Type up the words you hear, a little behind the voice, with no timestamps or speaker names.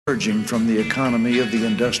emerging from the economy of the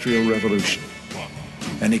Industrial Revolution,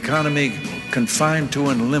 an economy confined to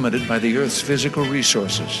and limited by the Earth's physical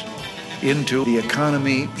resources, into the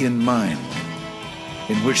economy in mind,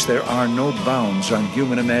 in which there are no bounds on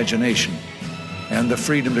human imagination, and the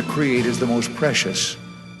freedom to create is the most precious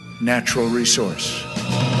natural resource.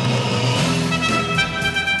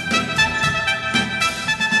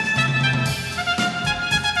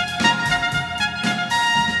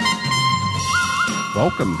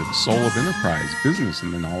 Welcome to the Soul of Enterprise, Business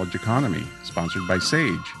in the Knowledge Economy, sponsored by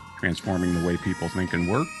SAGE, transforming the way people think and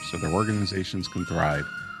work so their organizations can thrive.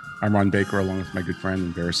 I'm Ron Baker, along with my good friend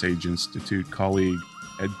and VeraSage Institute colleague,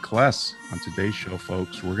 Ed Kless. On today's show,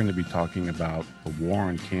 folks, we're going to be talking about the war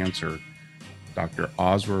on cancer. Dr.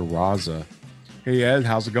 Azra Raza. Hey, Ed,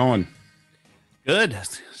 how's it going? Good.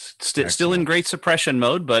 Still in great suppression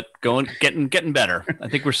mode, but getting better. I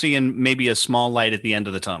think we're seeing maybe a small light at the end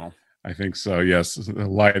of the tunnel. I think so, yes. The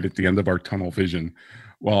light at the end of our tunnel vision.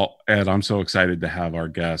 Well, Ed, I'm so excited to have our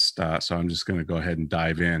guest, so I'm just going to go ahead and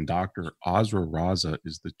dive in. Dr. Azra Raza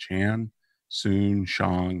is the Chan Soon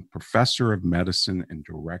Shang Professor of Medicine and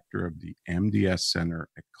Director of the MDS Center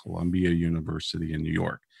at Columbia University in New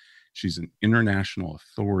York. She's an international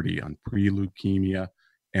authority on pre-leukemia,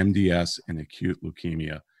 MDS, and acute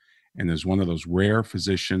leukemia, and is one of those rare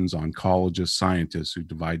physicians, oncologists, scientists who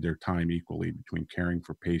divide their time equally between caring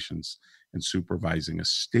for patients and supervising a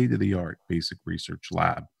state-of-the-art basic research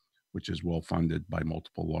lab, which is well-funded by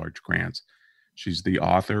multiple large grants. She's the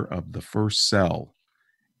author of The First Cell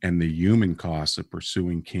and the Human Costs of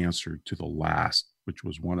Pursuing Cancer to the Last, which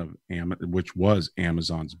was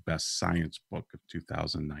Amazon's best science book of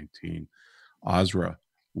 2019. Azra,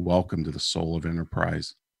 welcome to the Soul of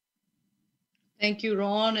Enterprise. Thank you,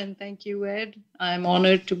 Ron, and thank you, Ed. I'm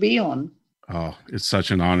honored to be on. Oh, it's such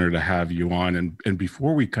an honor to have you on. And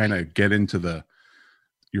before we kind of get into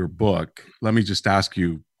your book, let me just ask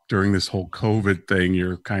you, during this whole COVID thing,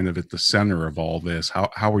 you're kind of at the center of all this.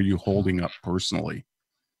 How are you holding up personally?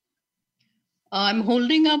 I'm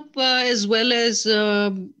holding up as well as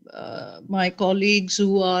my colleagues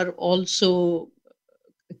who are also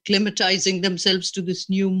acclimatizing themselves to this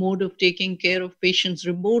new mode of taking care of patients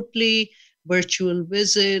remotely, virtual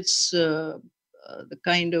visits, the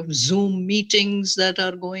kind of Zoom meetings that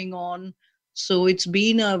are going on. So it's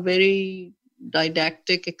been a very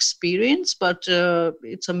didactic experience, but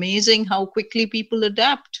it's amazing how quickly people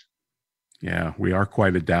adapt. Yeah, we are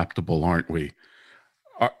quite adaptable, aren't we?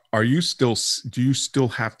 Do you still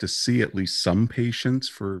have to see at least some patients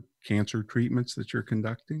for cancer treatments that you're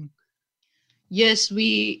conducting? Yes,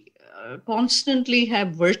 we constantly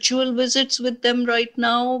have virtual visits with them right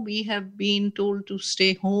now. We have been told to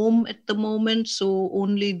stay home at the moment, so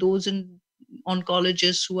only those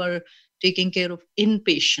oncologists who are taking care of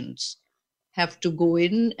inpatients have to go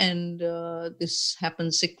in, and this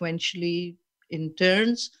happens sequentially in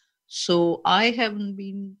turns. So I haven't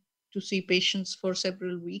been to see patients for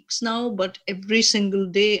several weeks now, but every single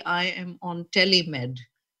day I am on telemed.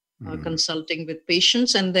 Consulting with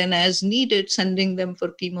patients, and then as needed, sending them for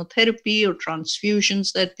chemotherapy or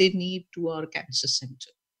transfusions that they need to our cancer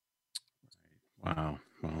center. Wow.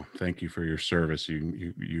 Well, thank you for your service.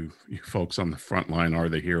 You folks on the front line are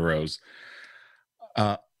the heroes.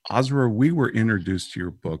 Azra, we were introduced to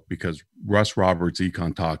your book because Russ Roberts'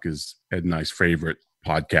 Econ Talk is Ed and I's favorite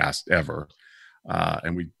podcast ever.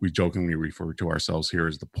 And we jokingly refer to ourselves here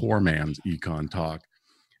as the poor man's Econ Talk.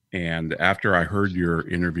 And after I heard your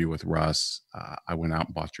interview with Russ, I went out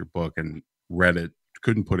and bought your book and read it,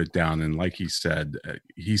 couldn't put it down. And like he said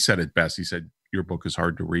it best. He said, your book is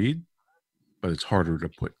hard to read, but it's harder to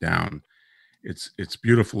put down. It's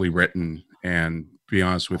beautifully written. And to be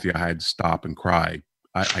honest with you, I had to stop and cry.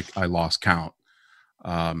 I lost count.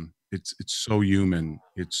 It's so human.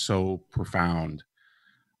 It's so profound.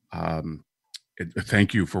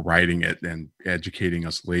 Thank you for writing it and educating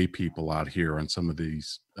us lay people out here on some of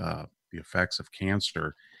these the effects of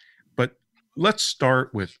cancer. But let's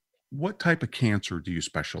start with, what type of cancer do you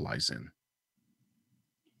specialize in?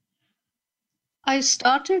 I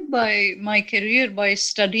started my career by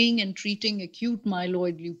studying and treating acute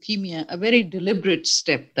myeloid leukemia, a very deliberate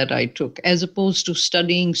step that I took. As opposed to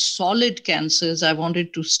studying solid cancers, I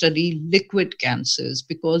wanted to study liquid cancers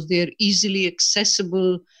because they're easily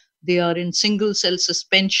accessible. They are in single cell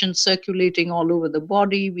suspension circulating all over the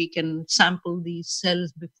body. We can sample these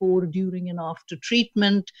cells before, during, and after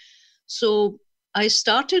treatment. So I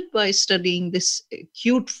started by studying this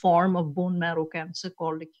acute form of bone marrow cancer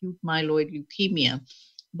called acute myeloid leukemia.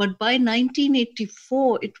 But by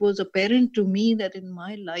 1984, it was apparent to me that in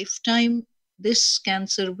my lifetime, this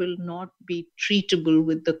cancer will not be treatable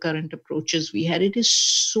with the current approaches we had. It is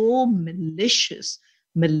so malicious,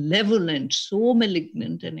 malevolent, so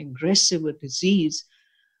malignant and aggressive a disease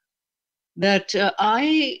that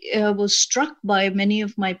I was struck by many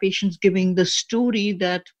of my patients giving the story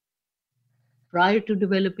that prior to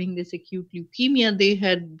developing this acute leukemia, they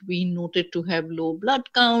had been noted to have low blood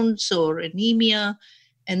counts or anemia.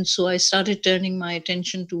 And so I started turning my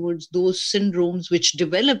attention towards those syndromes which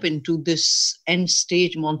develop into this end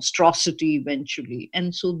stage monstrosity eventually.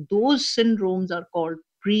 And so those syndromes are called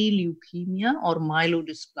pre-leukemia or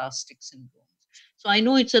myelodysplastic syndromes. So I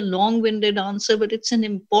know it's a long-winded answer, but it's an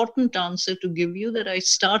important answer to give you, that I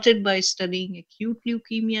started by studying acute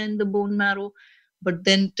leukemia in the bone marrow, but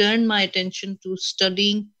then turned my attention to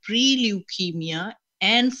studying pre-leukemia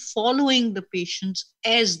and following the patients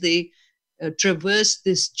as they traverse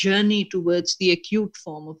this journey towards the acute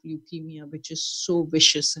form of leukemia, which is so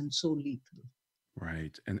vicious and so lethal.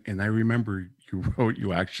 Right. And I remember you wrote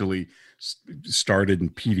you actually started in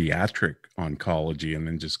pediatric oncology and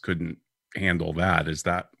then just couldn't handle that.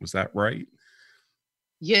 Was that right?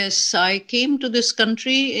 Yes, I came to this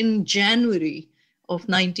country in January of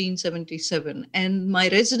 1977, and my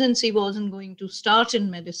residency wasn't going to start in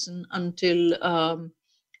medicine until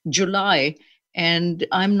July. And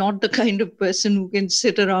I'm not the kind of person who can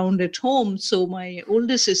sit around at home. So my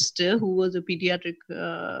older sister, who was a pediatric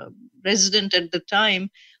resident at the time,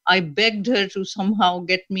 I begged her to somehow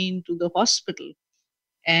get me into the hospital.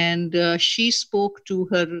 And she spoke to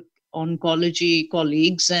her oncology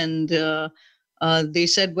colleagues, and they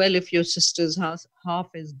said, well, if your sister's half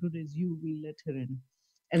as good as you, we'll let her in.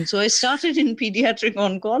 And so I started in pediatric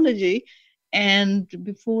oncology. And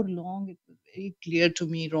before long, it was very clear to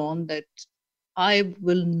me, Ron, that I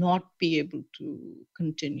will not be able to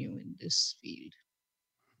continue in this field.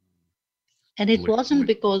 And it wasn't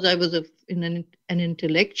because I was an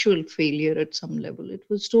intellectual failure at some level. It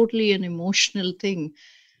was totally an emotional thing.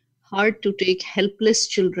 Hard to take helpless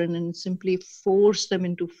children and simply force them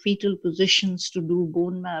into fetal positions to do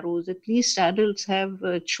bone marrows. At least adults have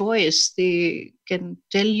a choice. They can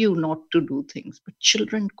tell you not to do things, but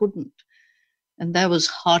children couldn't. And that was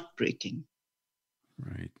heartbreaking.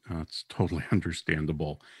 Right. It's totally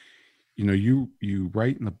understandable. You know, you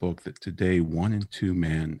write in the book that today 1 in 2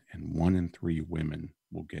 men and 1 in 3 women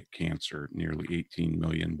will get cancer, nearly 18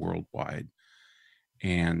 million worldwide.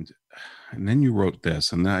 And then you wrote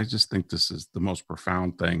this, and I just think this is the most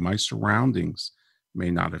profound thing. My surroundings may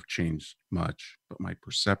not have changed much, but my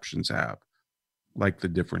perceptions have, like the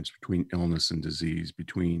difference between illness and disease,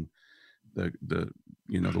 between the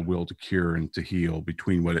will to cure and to heal,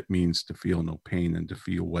 between what it means to feel no pain and to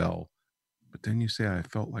feel well. But then you say, I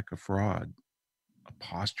felt like a fraud, a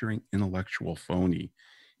posturing intellectual phony.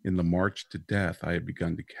 In the march to death, I had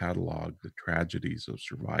begun to catalog the tragedies of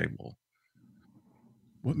survival.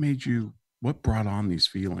 What brought on these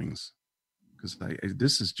feelings? Because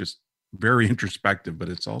this is just very introspective, but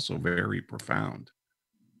it's also very profound.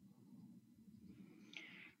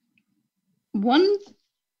 One,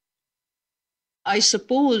 I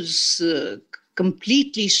suppose,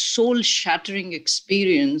 completely soul-shattering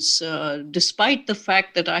experience, despite the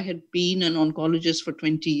fact that I had been an oncologist for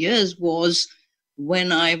 20 years, was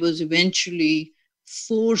when I was eventually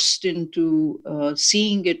forced into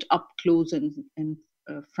seeing it up close and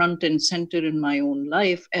front and center in my own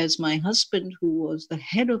life, as my husband, who was the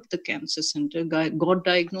head of the cancer center, got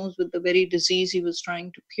diagnosed with the very disease he was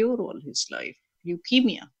trying to cure all his life,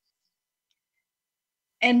 leukemia.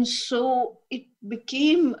 And so it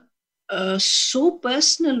became so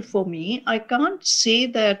personal for me. I can't say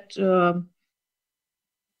that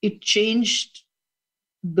it changed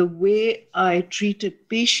the way I treated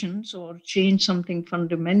patients or changed something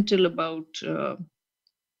fundamental about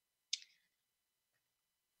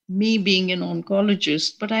me being an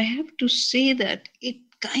oncologist, but I have to say that it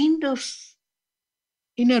kind of,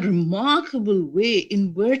 in a remarkable way,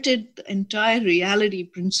 inverted the entire reality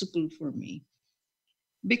principle for me.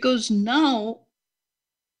 Because now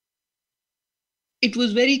it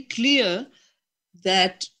was very clear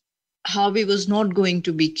that Harvey was not going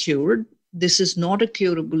to be cured. This is not a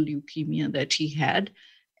curable leukemia that he had.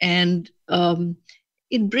 And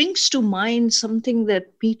it brings to mind something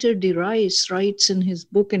that Peter de Rijs writes in his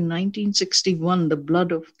book in 1961, The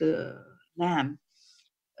Blood of the Lamb.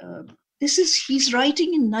 He's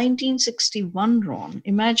writing in 1961, Ron.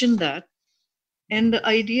 Imagine that. And the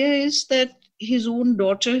idea is that his own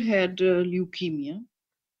daughter had leukemia.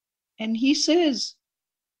 And he says,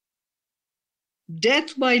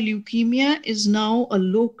 death by leukemia is now a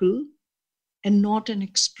local and not an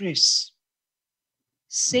express.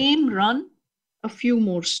 Same run, a few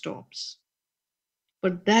more stops.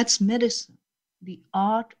 But that's medicine, the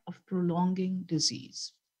art of prolonging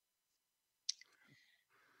disease.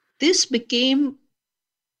 This became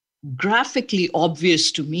graphically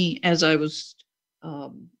obvious to me as I was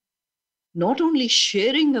not only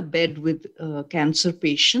sharing a bed with a cancer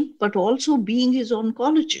patient, but also being his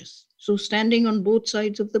oncologist. So standing on both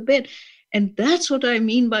sides of the bed. And that's what I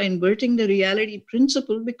mean by inverting the reality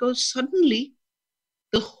principle, because suddenly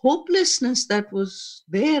the hopelessness that was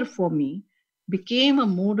there for me became a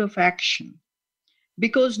mode of action.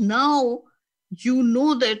 Because now you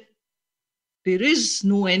know that there is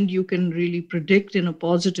no end you can really predict in a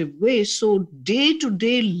positive way. So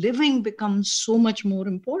day-to-day living becomes so much more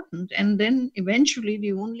important. And then eventually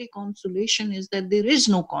the only consolation is that there is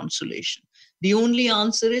no consolation. The only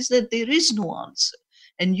answer is that there is no answer.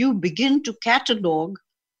 And you begin to catalog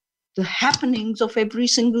the happenings of every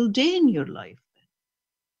single day in your life.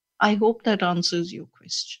 I hope that answers your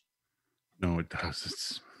question. No, it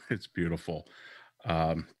does. It's beautiful.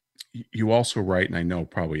 You also write, and I know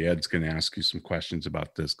probably Ed's going to ask you some questions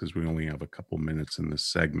about this because we only have a couple minutes in this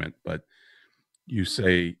segment, but you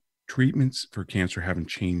say treatments for cancer haven't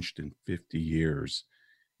changed in 50 years.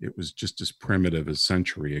 It was just as primitive as a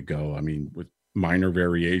century ago. I mean, with minor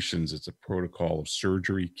variations, it's a protocol of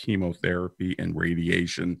surgery, chemotherapy, and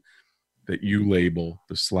radiation that you label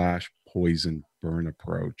the slash poison burn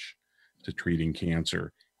approach to treating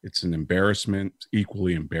cancer. It's an embarrassment.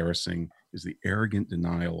 Equally embarrassing is the arrogant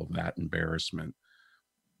denial of that embarrassment.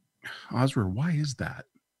 Azra, why is that?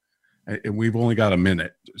 And we've only got a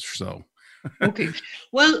minute, so. Okay.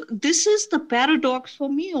 Well, this is the paradox for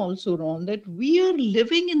me also, Ron, that we are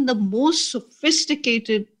living in the most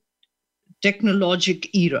sophisticated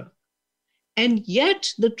technologic era. And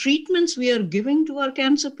yet the treatments we are giving to our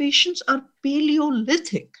cancer patients are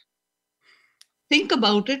Paleolithic. Think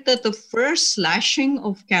about it, that the first slashing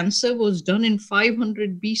of cancer was done in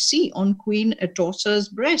 500 BC on Queen Atossa's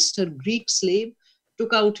breast. Her Greek slave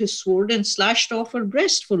took out his sword and slashed off her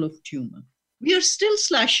breast full of tumor. We are still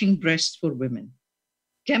slashing breasts for women.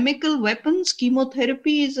 Chemical weapons,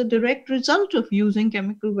 chemotherapy is a direct result of using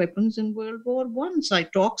chemical weapons in World War I.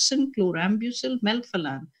 Cytoxin, chlorambucil,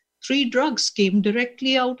 melphalan. 3 drugs came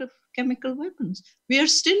directly out of chemical weapons. We are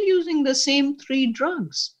still using the same 3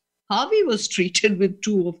 drugs. Harvey was treated with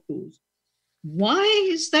 2 of those. Why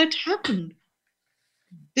has that happened?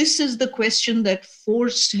 This is the question that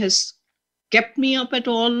has kept me up at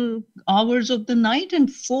all hours of the night and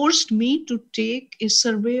forced me to take a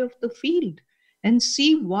survey of the field and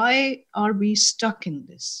see why are we stuck in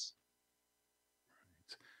this.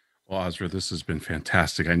 Well, Azra, this has been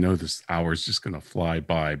fantastic. I know this hour is just going to fly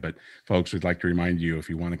by, but folks, we'd like to remind you, if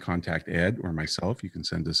you want to contact Ed or myself, you can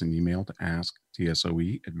send us an email to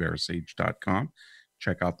asktsoe@verisage.com.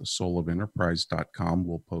 Check out the souloфenterprise.com.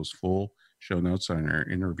 We'll post full show notes on our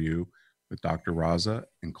interview with Dr. Raza,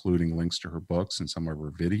 including links to her books and some of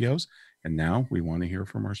her videos. And now we want to hear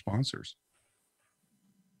from our sponsors.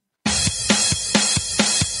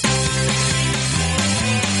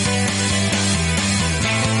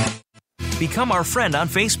 Become our friend on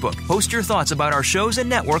Facebook. Post your thoughts about our shows and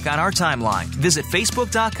network on our timeline. Visit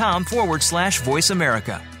facebook.com/Voice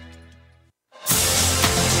America.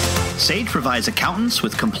 Sage provides accountants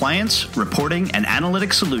with compliance, reporting, and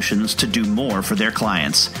analytic solutions to do more for their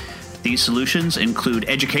clients. These solutions include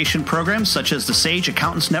education programs such as the Sage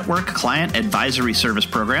Accountants Network Client Advisory Service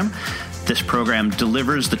Program. This program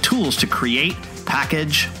delivers the tools to create,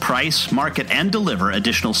 package, price, market, and deliver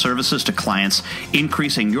additional services to clients,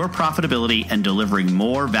 increasing your profitability and delivering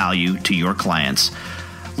more value to your clients.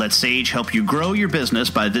 Let Sage help you grow your business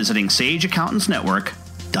by visiting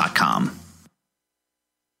sageaccountantsnetwork.com.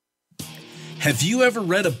 Have you ever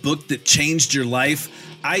read a book that changed your life?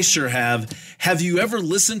 I sure have. Have you ever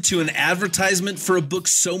listened to an advertisement for a book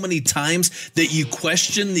so many times that you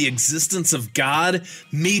question the existence of God?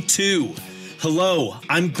 Me too. Hello,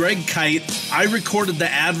 I'm Greg Kite. I recorded the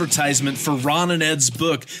advertisement for Ron and Ed's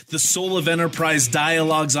book, The Soul of Enterprise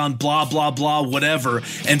Dialogues on blah, blah, blah, whatever.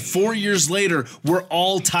 And 4 years later, we're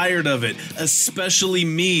all tired of it, especially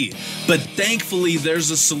me. But thankfully,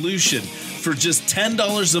 there's a solution. For just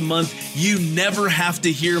 $10 a month, you never have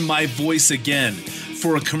to hear my voice again.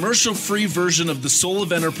 For a commercial-free version of The Soul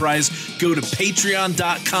of Enterprise, go to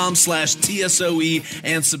patreon.com/TSOE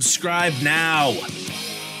and subscribe now.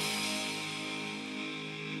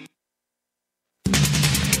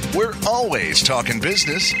 We're always talking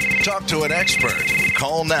business. Talk to an expert.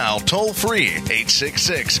 Call now toll-free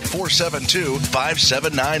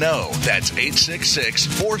 866-472-5790. That's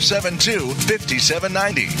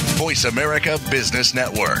 866-472-5790. Voice America Business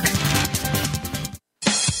Network.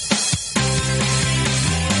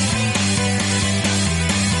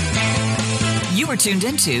 are tuned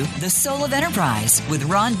into The Soul of Enterprise with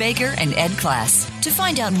Ron Baker and Ed Kless. To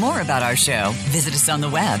find out more about our show, visit us on the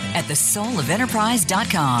web at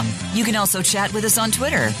thesoulofenterprise.com. You can also chat with us on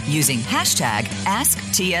Twitter using hashtag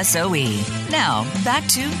AskTSOE. Now, back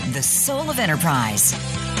to The Soul of Enterprise.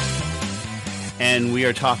 And we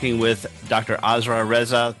are talking with Dr. Azra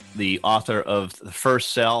Raza, the author of The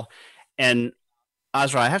First Cell. And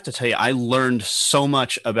Azra, I have to tell you, I learned so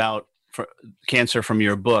much about cancer from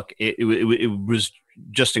your book. It was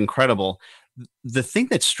just incredible. The thing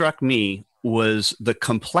that struck me was the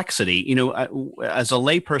complexity. You know, as a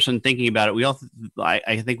layperson thinking about it,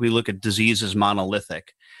 I think we look at disease as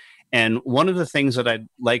monolithic. And one of the things that I'd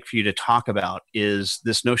like for you to talk about is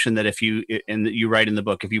this notion that and you write in the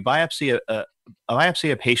book, if you biopsy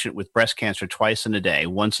a patient with breast cancer twice in a day,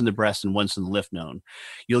 once in the breast and once in the lymph node,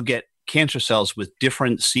 you'll get cancer cells with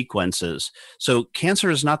different sequences. So cancer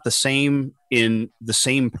is not the same in the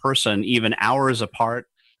same person, even hours apart,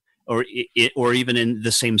 or even in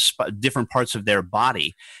the same different parts of their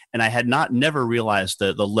body. And I had never realized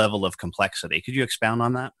the level of complexity. Could you expound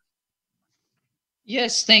on that?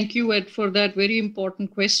 Yes, thank you, Ed, for that very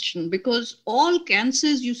important question, because all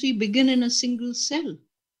cancers, you see, begin in a single cell.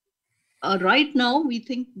 Right now, we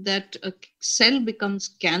think that a cell becomes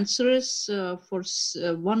cancerous for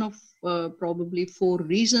one of probably 4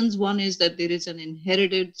 reasons. One is that there is an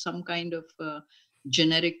inherited, some kind of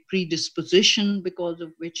genetic predisposition because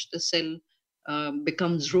of which the cell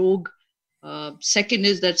becomes rogue. Second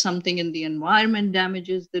is that something in the environment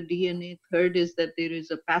damages the DNA. Third is that there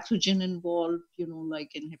is a pathogen involved,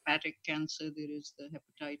 like in hepatic cancer, there is the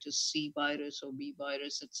hepatitis C virus or B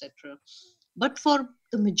virus, etc. But for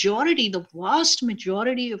the vast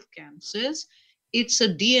majority of cancers, it's a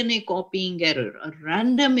DNA copying error, a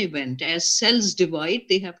random event. As cells divide,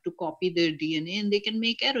 they have to copy their DNA and they can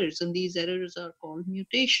make errors. And these errors are called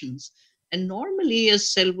mutations. And normally a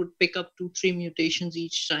cell would pick up 2-3 mutations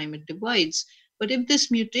each time it divides. But if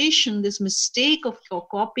this mutation, this mistake of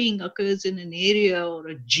copying occurs in an area or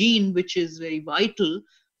a gene which is very vital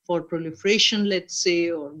for proliferation, let's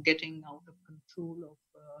say, or getting out of control of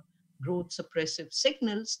growth suppressive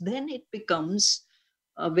signals, then it becomes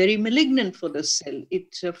very malignant for the cell.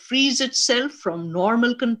 It frees itself from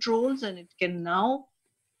normal controls and it can now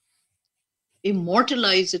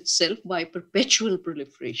immortalize itself by perpetual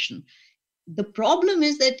proliferation. The problem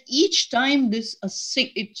is that each time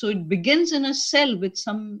so it begins in a cell with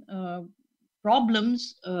some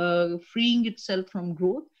problems freeing itself from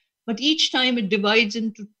growth, but each time it divides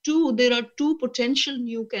into 2, there are 2 potential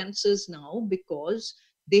new cancers now because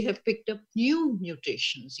they have picked up new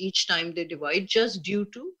mutations each time they divide just due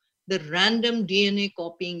to the random DNA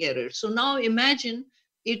copying error. So now imagine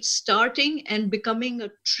it's starting and becoming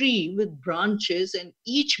a tree with branches, and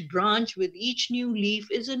each branch with each new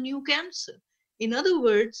leaf is a new cancer. In other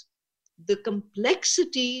words, the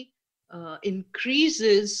complexity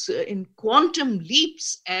increases in quantum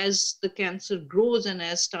leaps as the cancer grows and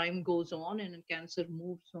as time goes on and a cancer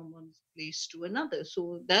moves from one place to another.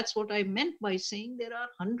 So that's what I meant by saying there are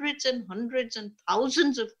hundreds and hundreds and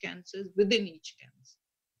thousands of cancers within each cancer.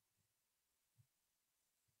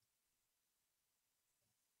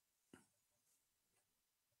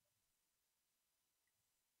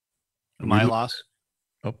 Am I lost?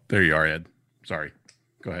 Oh, there you are, Ed. Sorry.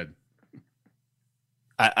 Go ahead.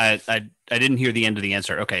 I didn't hear the end of the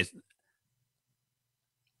answer. Okay.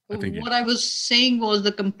 What I was saying was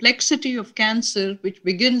the complexity of cancer, which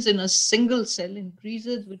begins in a single cell,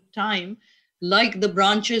 increases with time, like the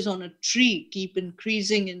branches on a tree keep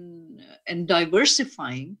increasing and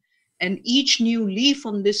diversifying. And each new leaf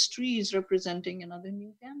on this tree is representing another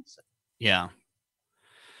new cancer. Yeah.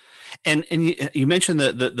 And you mentioned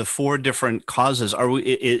the 4 different causes.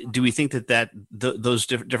 Do we think that those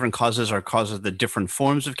different causes are causes of the different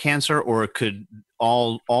forms of cancer, or could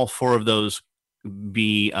all 4 of those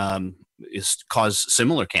be cause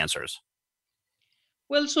similar cancers?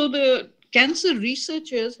 Well, so the cancer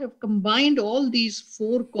researchers have combined all these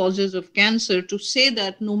 4 causes of cancer to say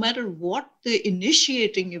that no matter what the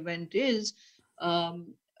initiating event is,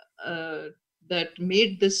 that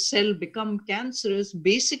made the cell become cancerous,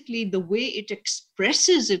 basically the way it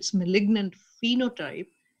expresses its malignant phenotype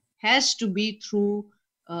has to be through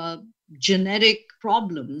genetic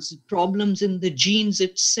problems in the genes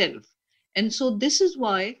itself. And so this is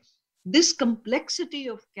why this complexity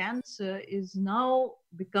of cancer is now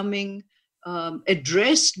becoming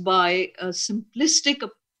addressed by a simplistic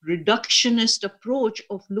reductionist approach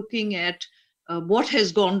of looking at what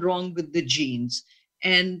has gone wrong with the genes.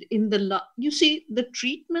 And you see, the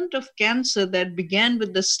treatment of cancer that began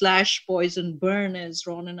with the slash, poison, burn, as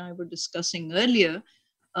Ron and I were discussing earlier,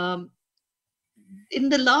 in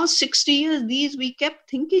the last 60 years, we kept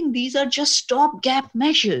thinking these are just stopgap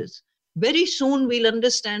measures. Very soon we'll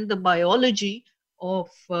understand the biology of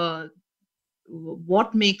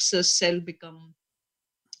what makes a cell become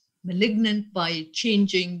malignant by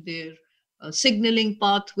changing their signaling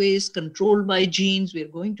pathways controlled by genes. We're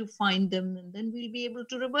going to find them, and then we'll be able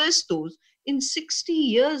to reverse those. In 60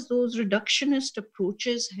 years, those reductionist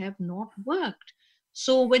approaches have not worked.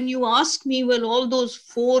 So when you ask me, well, all those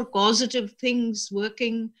 4 causative things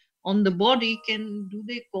working on the body, do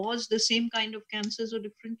they cause the same kind of cancers or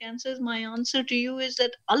different cancers? My answer to you is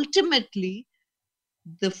that ultimately,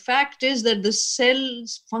 the fact is that the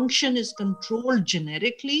cell's function is controlled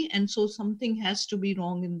generically, and so something has to be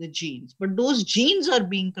wrong in the genes. But those genes are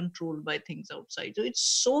being controlled by things outside. So it's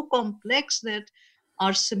so complex that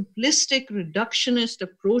our simplistic reductionist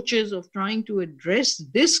approaches of trying to address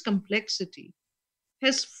this complexity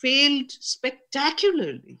has failed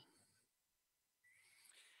spectacularly.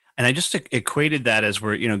 And I just equated that as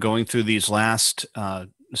we're going through these last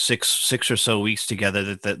six or so weeks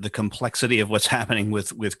together, that the complexity of what's happening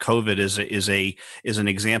with COVID is an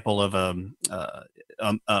example of a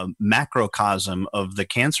macrocosm of the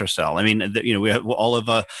cancer cell. I mean, we have all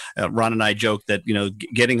of Ron and I joke that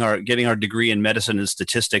getting our degree in medicine and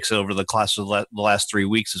statistics over the class of the last 3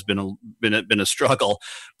 weeks has been a struggle,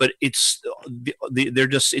 but it's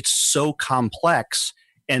so complex.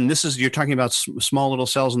 And you're talking about small little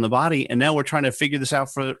cells in the body, and now we're trying to figure this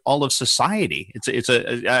out for all of society.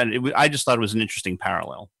 I just thought it was an interesting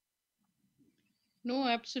parallel. No,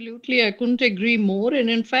 absolutely. I couldn't agree more. And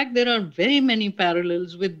in fact, there are very many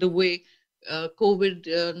parallels with the way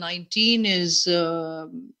COVID-19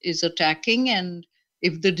 is attacking. And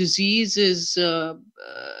if the disease is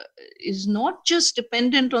not just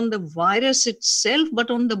dependent on the virus itself, but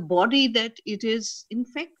on the body that it is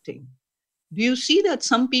infecting. Do you see that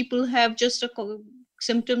some people have just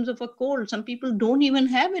symptoms of a cold? Some people don't even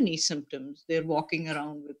have any symptoms. They're walking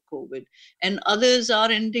around with COVID. And others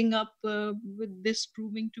are ending up with this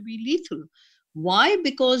proving to be lethal. Why?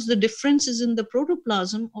 Because the difference is in the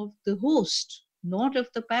protoplasm of the host, not of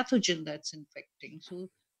the pathogen that's infecting. So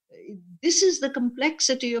this is the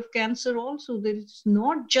complexity of cancer also. That it's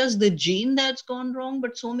not just the gene that's gone wrong,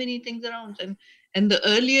 but so many things around. And the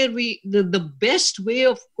earlier the best way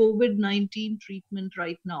of COVID-19 treatment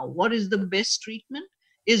right now, what is the best treatment?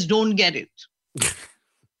 Is don't get it.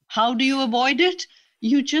 How do you avoid it?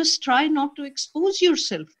 You just try not to expose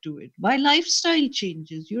yourself to it. By lifestyle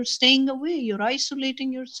changes, you're staying away, you're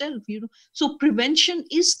isolating yourself. So prevention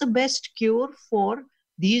is the best cure for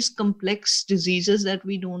these complex diseases that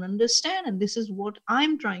we don't understand. And this is what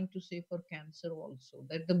I'm trying to say for cancer also,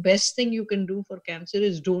 that the best thing you can do for cancer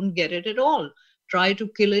is don't get it at all. Try to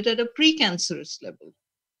kill it at a precancerous level.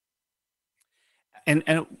 And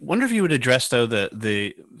I wonder if you would address, though,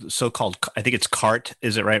 the so-called, I think it's CART,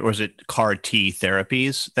 is it right? Or is it CAR-T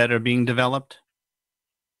therapies that are being developed?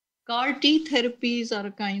 CAR-T therapies are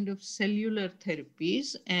a kind of cellular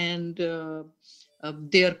therapies, and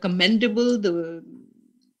they are commendable. The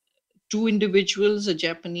 2 individuals, a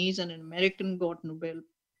Japanese and an American, got the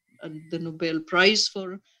Nobel Prize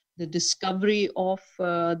for the discovery of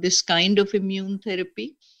this kind of immune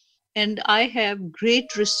therapy. And I have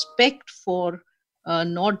great respect for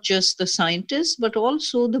not just the scientists, but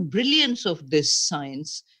also the brilliance of this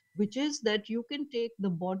science, which is that you can take the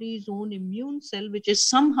body's own immune cell, which is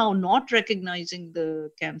somehow not recognizing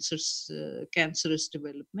the cancerous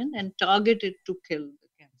development, and target it to kill the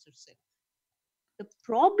cancer cell. The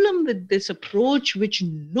problem with this approach, which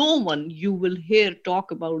no one you will hear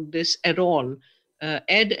talk about this at all,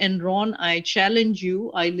 Ed and Ron, I challenge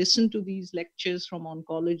you. I listen to these lectures from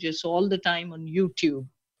oncologists all the time on YouTube.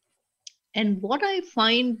 And what I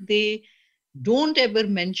find they don't ever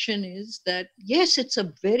mention is that, yes, it's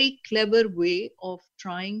a very clever way of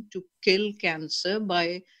trying to kill cancer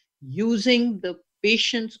by using the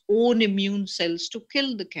patient's own immune cells to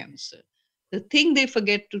kill the cancer. The thing they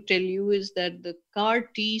forget to tell you is that the CAR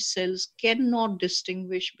T cells cannot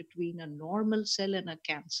distinguish between a normal cell and a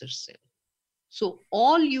cancer cell. So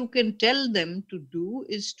all you can tell them to do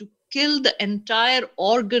is to kill the entire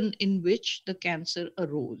organ in which the cancer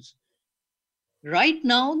arose. Right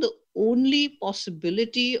now, the only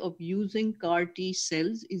possibility of using CAR T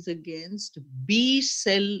cells is against B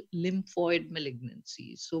cell lymphoid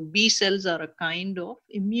malignancies. So B cells are a kind of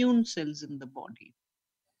immune cells in the body.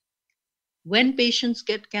 When patients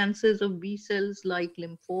get cancers of B cells like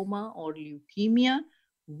lymphoma or leukemia,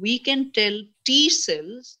 we can tell T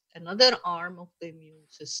cells, another arm of the immune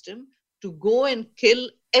system, to go and kill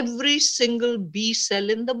every single B cell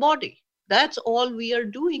in the body. That's all we are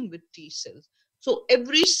doing with T cells. So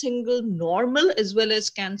every single normal as well as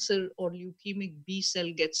cancer or leukemic B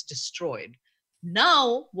cell gets destroyed.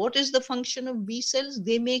 Now, what is the function of B cells?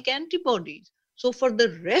 They make antibodies. So for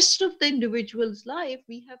the rest of the individual's life,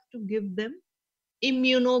 we have to give them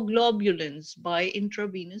immunoglobulins by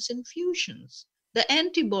intravenous infusions, the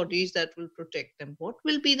antibodies that will protect them. What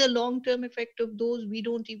will be the long-term effect of those? We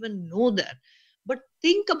don't even know that. But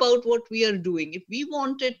think about what we are doing. If we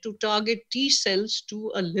wanted to target T cells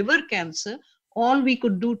to a liver cancer, all we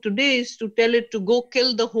could do today is to tell it to go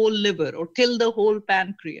kill the whole liver or kill the whole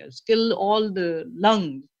pancreas, kill all the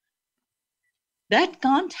lungs. That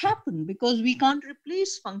can't happen because we can't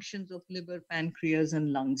replace functions of liver, pancreas,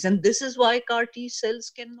 and lungs. And this is why CAR T cells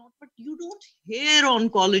cannot. But you don't hear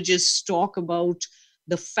oncologists talk about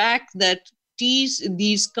the fact that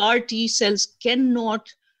these CAR T cells cannot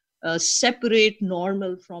separate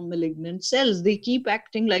normal from malignant cells. They keep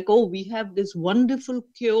acting like, oh, we have this wonderful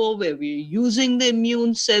cure where we're using the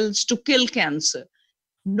immune cells to kill cancer.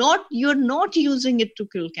 You're not using it to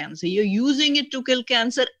kill cancer. You're using it to kill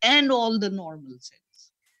cancer and all the normal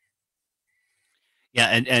cells. Yeah,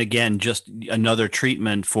 and again, just another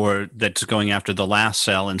treatment that's going after the last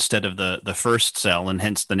cell instead of the first cell, and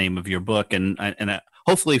hence the name of your book. And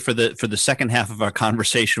hopefully for the second half of our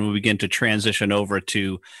conversation, we'll begin to transition over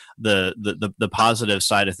to the positive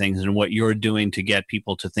side of things and what you're doing to get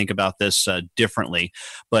people to think about this differently.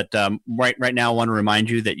 But right now, I want to remind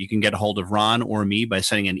you that you can get a hold of Ron or me by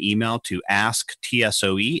sending an email to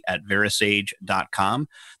asktsoe@verisage.com.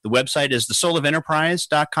 The website is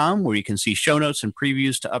thesoulofenterprise.com, where you can see show notes and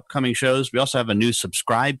previews to upcoming shows. We also have a new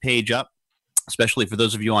subscribe page up, especially for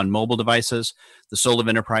those of you on mobile devices,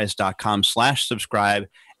 thesoulofenterprise.com/subscribe.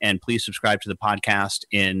 And please subscribe to the podcast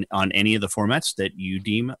on any of the formats that you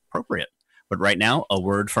deem appropriate. But right now, a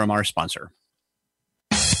word from our sponsor.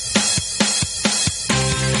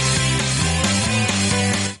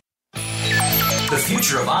 The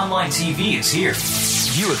future of online TV is here.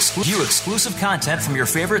 View exclusive content from your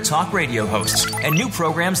favorite talk radio hosts and new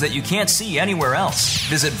programs that you can't see anywhere else.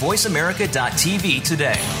 Visit voiceamerica.tv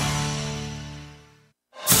today.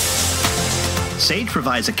 Sage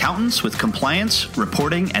provides accountants with compliance,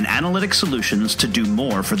 reporting, and analytic solutions to do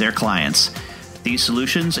more for their clients. These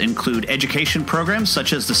solutions include education programs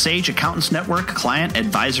such as the Sage Accountants Network Client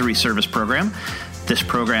Advisory Service Program. This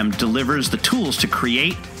program delivers the tools to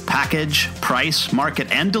create, package, price, market,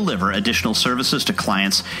 and deliver additional services to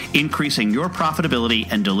clients, increasing your profitability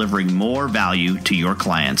and delivering more value to your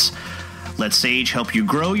clients. Let Sage help you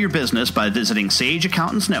grow your business by visiting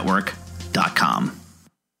sageaccountantsnetwork.com.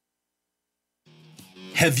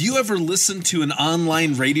 Have you ever listened to an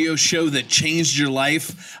online radio show that changed your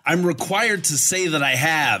life? I'm required to say that I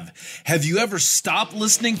have. Have you ever stopped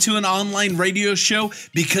listening to an online radio show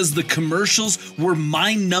because the commercials were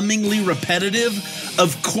mind-numbingly repetitive?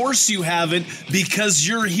 Of course you haven't, because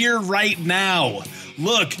you're here right now.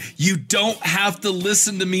 Look, you don't have to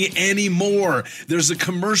listen to me anymore. There's a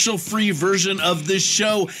commercial-free version of this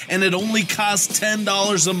show, and it only costs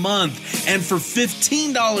 $10 a month. And for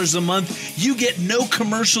 $15 a month, you get no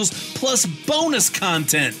commercials plus bonus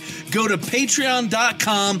content. Go to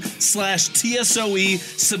patreon.com/TSOE,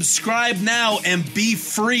 subscribe now, and be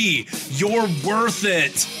free. You're worth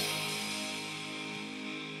it.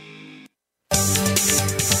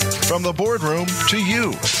 From the boardroom to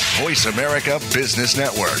you, Voice America Business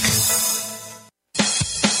Network.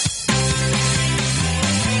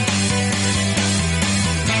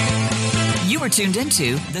 You are tuned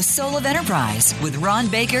into The Soul of Enterprise with Ron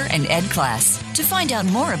Baker and Ed Class. To find out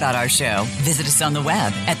more about our show, visit us on the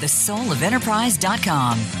web at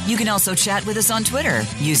thesoulofenterprise.com. You can also chat with us on Twitter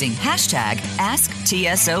using hashtag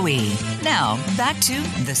AskTSOE. Now, back to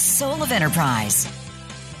The Soul of Enterprise.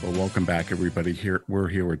 Well, welcome back, everybody. We're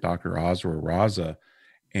here with Dr. Azra Raza.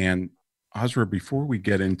 And Azra, before we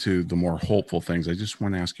get into the more hopeful things, I just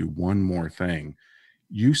want to ask you one more thing.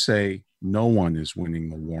 You say no one is winning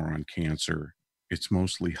the war on cancer. It's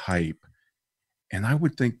mostly hype. And I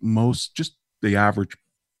would think just the average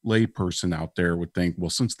layperson out there would think, well,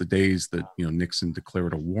 since the days that Nixon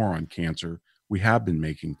declared a war on cancer, we have been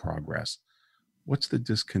making progress. What's the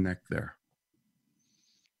disconnect there?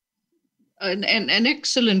 An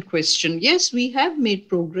excellent question. Yes, we have made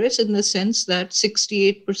progress in the sense that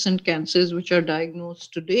 68% cancers which are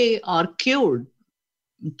diagnosed today are cured.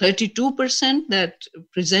 32% that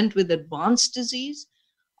present with advanced disease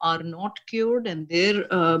are not cured, and their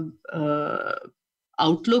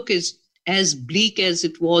outlook is as bleak as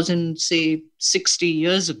it was in, say, 60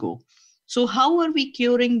 years ago. So how are we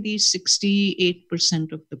curing these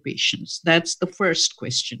 68% of the patients? That's the first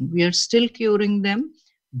question. We are still curing them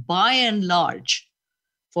by and large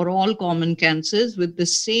for all common cancers with the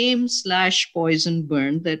same slash poison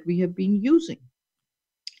burn that we have been using.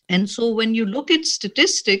 And so when you look at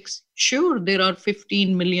statistics, sure, there are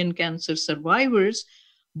 15 million cancer survivors,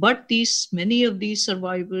 but many of these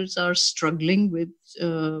survivors are struggling with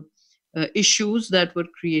issues that were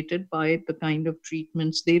created by the kind of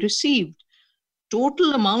treatments they received.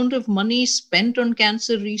 Total amount of money spent on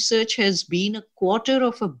cancer research has been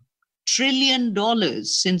 $250 billion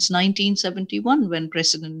since 1971, when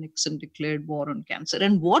President Nixon declared war on cancer.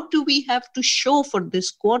 And what do we have to show for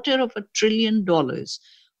this $250 billion?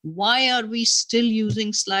 Why are we still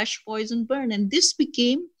using slash poison burn? And this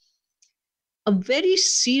became a very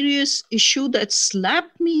serious issue that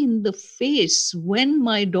slapped me in the face when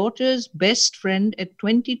my daughter's best friend at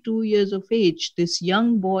 22 years of age, this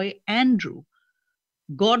young boy, Andrew,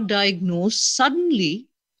 got diagnosed suddenly.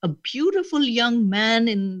 A beautiful young man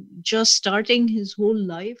in just starting his whole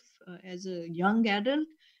life as a young adult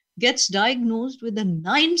gets diagnosed with a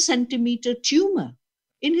 9-centimeter tumor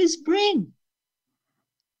in his brain.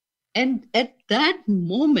 And at that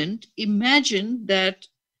moment, imagine that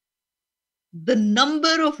the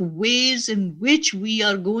number of ways in which we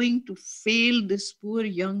are going to fail this poor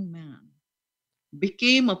young man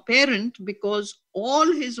became apparent, because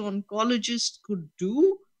all his oncologist could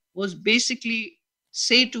do was basically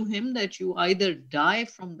say to him that you either die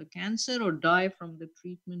from the cancer or die from the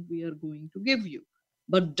treatment we are going to give you.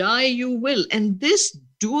 But die you will. And this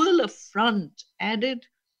dual affront added,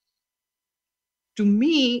 to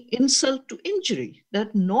me, insult to injury,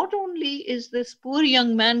 that not only is this poor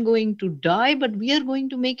young man going to die, but we are going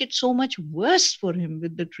to make it so much worse for him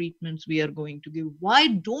with the treatments we are going to give. Why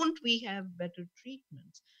don't we have better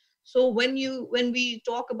treatments? So when we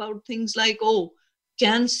talk about things like,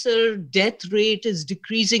 cancer death rate is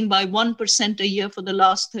decreasing by 1% a year for the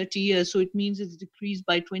last 30 years, so it means it's decreased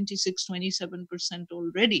by 27%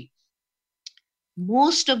 already.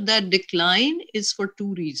 Most of that decline is for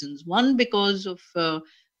two reasons. One, because of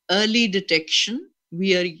early detection.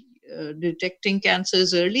 We are detecting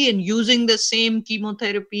cancers early and using the same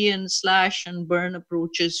chemotherapy and slash and burn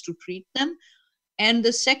approaches to treat them. And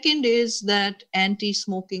the second is that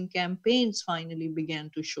anti-smoking campaigns finally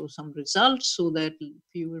began to show some results, so that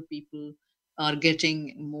fewer people are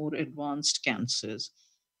getting more advanced cancers.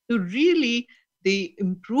 So really, the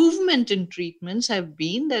improvement in treatments have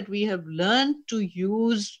been that we have learned to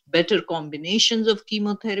use better combinations of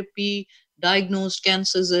chemotherapy, diagnose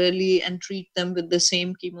cancers early and treat them with the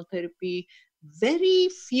same chemotherapy. Very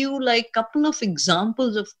few, like couple of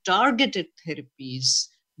examples of targeted therapies,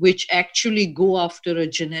 which actually go after a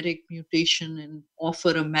genetic mutation and offer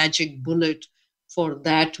a magic bullet for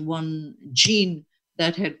that one gene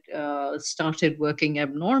that had started working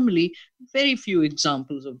abnormally. Very few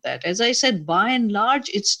examples of that. As I said, by and large,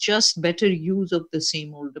 it's just better use of the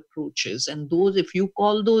same old approaches. And those, if you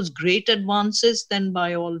call those great advances, then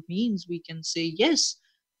by all means, we can say, yes,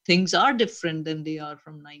 things are different than they are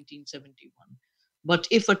from 1971. But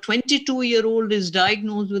if a 22-year-old is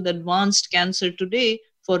diagnosed with advanced cancer today,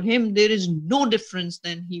 for him, there is no difference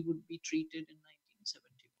than he would be treated in 1971.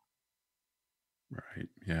 Right.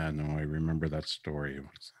 Yeah, no, I remember that story.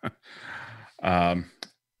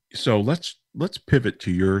 So let's pivot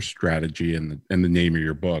to your strategy and the name of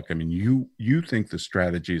your book. I mean, you think the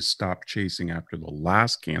strategy is stop chasing after the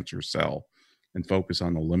last cancer cell and focus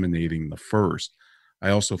on eliminating the first.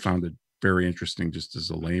 I also found it very interesting, just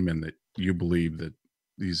as a layman, that you believe that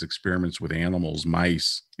these experiments with animals,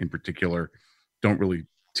 mice in particular, don't really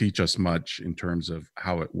teach us much in terms of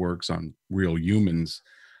how it works on real humans.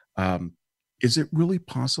 Is it really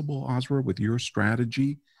possible, Azra, with your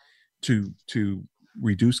strategy to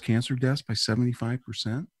reduce cancer deaths by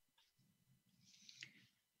 75%?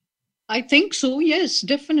 I think so, yes,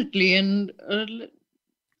 definitely. And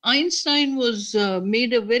Einstein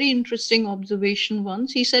made a very interesting observation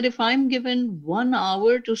once. He said, if I'm given 1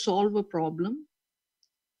 hour to solve a problem,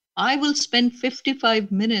 I will spend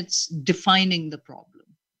 55 minutes defining the problem.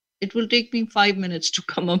 It will take me 5 minutes to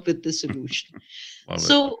come up with the solution.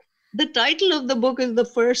 So the title of the book is The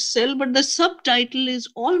First Cell, but the subtitle is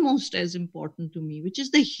almost as important to me, which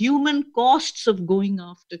is the human costs of going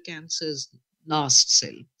after cancer's last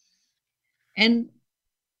cell. And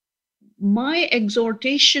my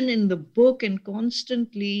exhortation in the book and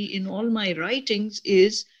constantly in all my writings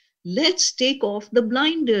is, let's take off the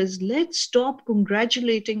blinders. Let's stop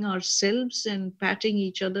congratulating ourselves and patting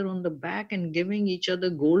each other on the back and giving each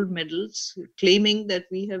other gold medals, claiming that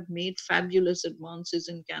we have made fabulous advances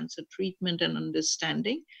in cancer treatment and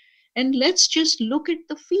understanding. And let's just look at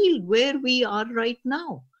the field where we are right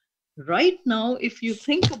now. Right now, if you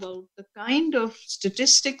think about the kind of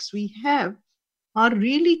statistics we have, are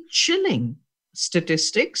really chilling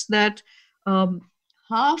statistics that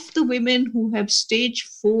half the women who have stage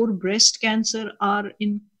 4 breast cancer are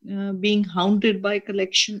being hounded by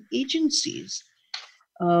collection agencies.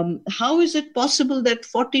 How is it possible that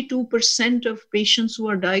 42% of patients who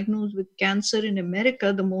are diagnosed with cancer in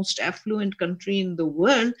America, the most affluent country in the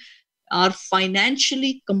world, are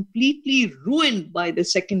financially completely ruined by the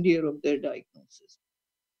second year of their diagnosis?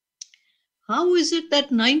 How is it that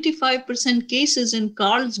 95% cases in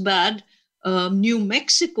Carlsbad, New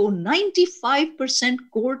Mexico, 95%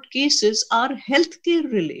 court cases are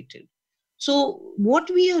healthcare related? So what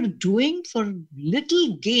we are doing for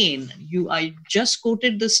little gain, I just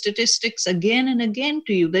quoted the statistics again and again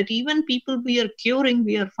to you, that even people we are curing,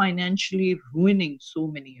 we are financially ruining so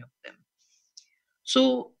many of them.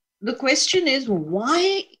 So the question is,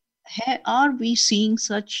 why are we seeing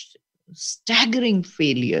such staggering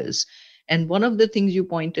failures? And one of the things you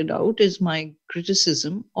pointed out is my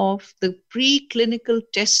criticism of the preclinical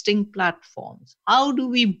testing platforms. How do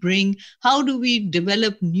we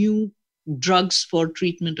develop new drugs for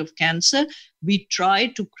treatment of cancer? We try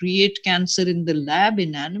to create cancer in the lab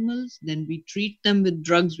in animals, then we treat them with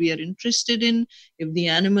drugs we are interested in. If the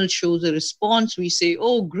animal shows a response, we say,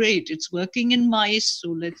 oh, great, it's working in mice,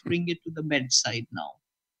 so let's bring it to the bedside now.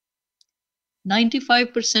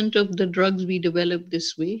 95% of the drugs we develop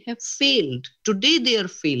this way have failed. Today they are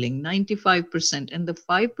failing, 95%. And the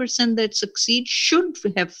 5% that succeed should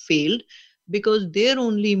have failed because they're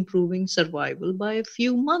only improving survival by a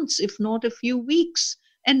few months, if not a few weeks.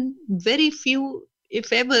 And very few,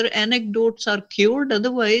 if ever, anecdotes are cured.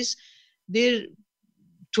 Otherwise, 20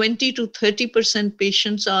 to 30%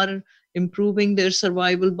 patients are improving their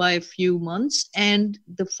survival by a few months, and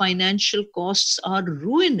the financial costs are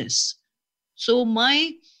ruinous. So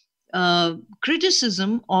my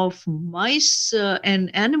criticism of mice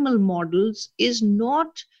and animal models is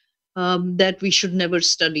not that we should never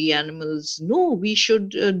study animals. No, we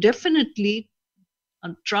should definitely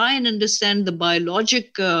try and understand the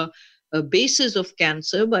biologic basis of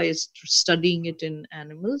cancer by studying it in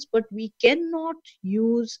animals, but we cannot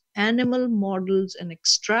use animal models and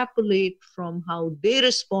extrapolate from how they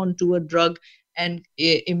respond to a drug and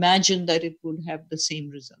imagine that it would have the same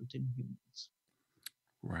result in humans.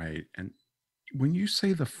 Right. And when you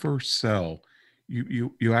say the first cell,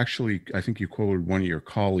 you actually, I think you quoted one of your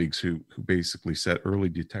colleagues who basically said early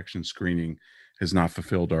detection screening has not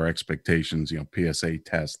fulfilled our expectations, PSA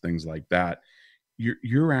tests, things like that.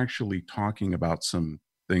 You're actually talking about some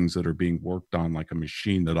things that are being worked on, like a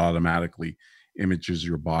machine that automatically images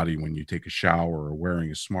your body when you take a shower, or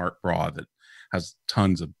wearing a smart bra that has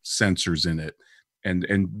tons of sensors in it,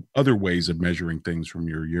 and other ways of measuring things from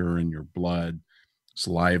your urine, your blood,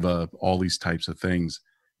 saliva, all these types of things.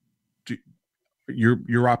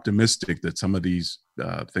 You're optimistic that some of these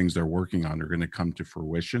things they're working on are going to come to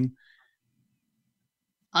fruition?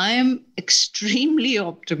 I am extremely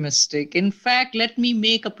optimistic. In fact, let me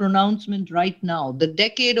make a pronouncement right now. The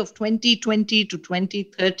decade of 2020 to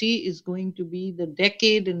 2030 is going to be the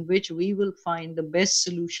decade in which we will find the best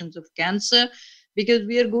solutions of cancer, because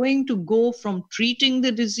we are going to go from treating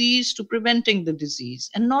the disease to preventing the disease.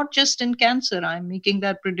 And not just in cancer. I'm making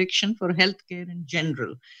that prediction for healthcare in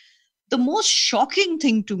general. The most shocking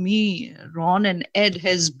thing to me, Ron and Ed,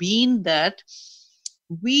 has been that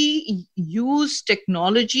we use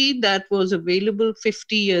technology that was available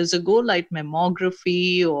 50 years ago, like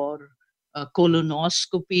mammography or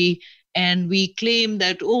colonoscopy, and we claim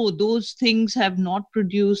that, those things have not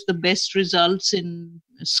produced the best results in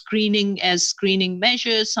screening as screening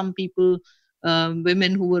measures. Some people,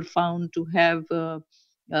 women who were found to have a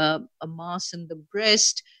mass in the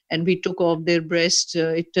breast, and we took off their breast,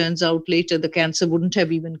 it turns out later the cancer wouldn't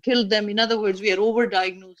have even killed them. In other words, we are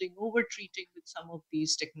over-diagnosing, over-treating with some of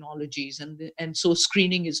these technologies, and so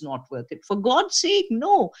screening is not worth it. For God's sake,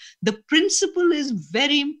 no. The principle is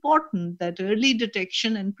very important, that early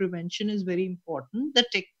detection and prevention is very important. The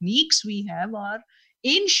techniques we have are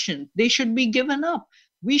ancient. They should be given up.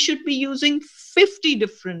 We should be using 50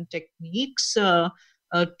 different techniques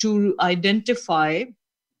to identify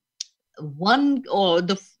one or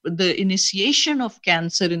the initiation of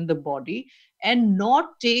cancer in the body, and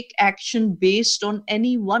not take action based on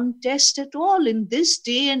any one test at all. In this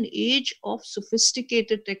day and age of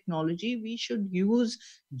sophisticated technology, we should use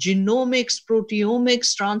genomics,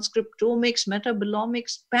 proteomics, transcriptomics,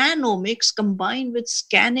 metabolomics, panomics, combined with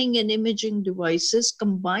scanning and imaging devices,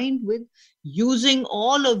 combined with using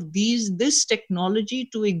all of this technology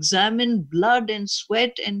to examine blood and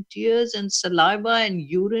sweat and tears and saliva and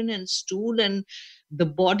urine and stool and the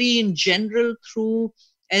body in general through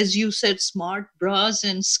as you said, smart bras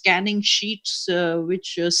and scanning sheets,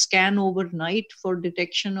 which scan overnight for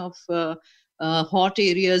detection of hot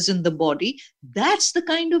areas in the body. That's the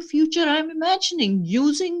kind of future I'm imagining,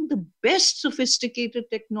 using the best sophisticated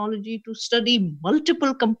technology to study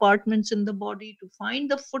multiple compartments in the body, to find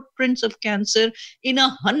the footprints of cancer in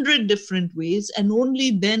 100 different ways, and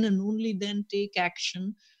only then take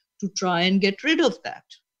action to try and get rid of that.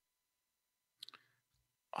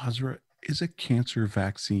 Azra, is a cancer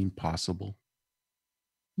vaccine possible?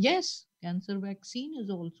 Yes, cancer vaccine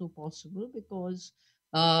is also possible, because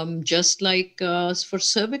just like for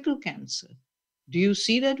cervical cancer, do you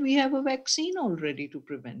see that we have a vaccine already to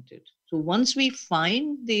prevent it? So once we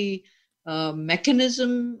find the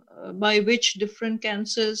mechanism by which different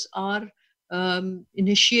cancers are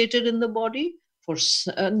initiated in the body,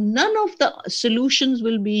 none of the solutions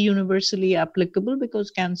will be universally applicable,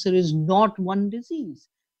 because cancer is not one disease.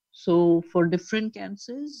 So for different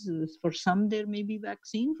cancers, for some there may be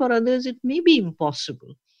vaccine, for others it may be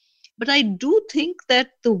impossible. But I do think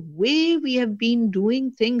that the way we have been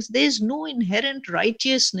doing things, there's no inherent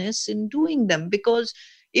righteousness in doing them, because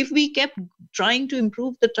if we kept trying to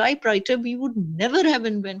improve the typewriter, we would never have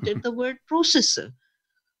invented the word processor.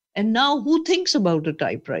 And now who thinks about a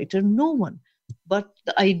typewriter? No one. But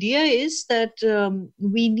the idea is that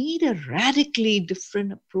we need a radically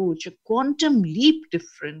different approach, a quantum leap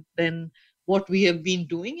different than what we have been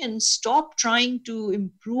doing, and stop trying to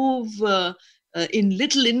improve in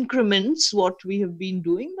little increments what we have been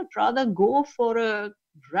doing, but rather go for a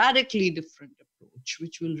radically different approach,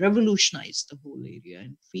 which will revolutionize the whole area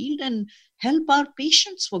and field and help our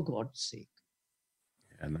patients, for God's sake.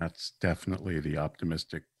 And that's definitely the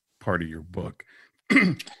optimistic part of your book.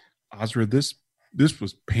 Azra, this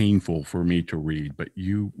was painful for me to read, but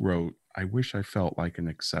you wrote, "I wish I felt like an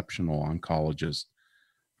exceptional oncologist.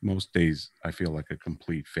 Most days I feel like a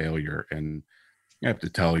complete failure." And I have to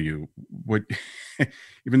tell you,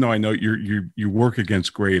 even though I know you work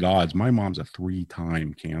against great odds, my mom's a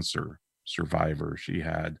 3-time cancer survivor. She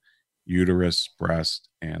had uterus, breast,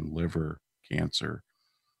 and liver cancer.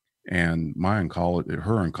 And her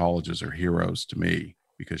oncologists are heroes to me,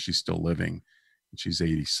 because she's still living, and she's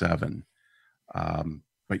 87.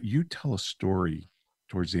 But you tell a story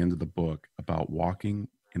towards the end of the book about walking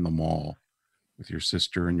in the mall with your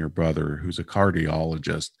sister and your brother, who's a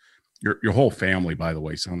cardiologist. Your whole family, by the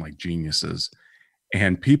way, sound like geniuses.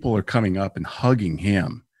 And people are coming up and hugging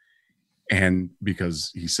him, and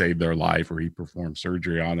because he saved their life, or he performed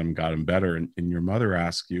surgery on them, got him better. And your mother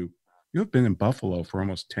asks you, "You have been in Buffalo for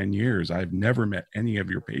almost 10 years. I've never met any of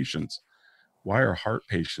your patients. Why are heart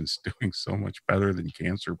patients doing so much better than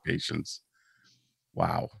cancer patients?"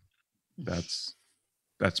 Wow. That's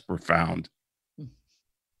profound.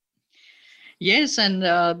 Yes, and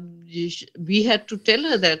we had to tell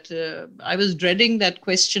her that I was dreading that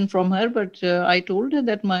question from her, but I told her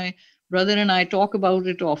that my brother and I talk about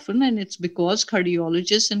it often, and it's because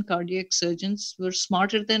cardiologists and cardiac surgeons were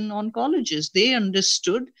smarter than oncologists. They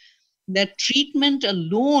understood that treatment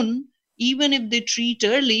alone, even if they treat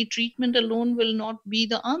early, treatment alone will not be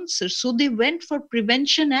the answer. So they went for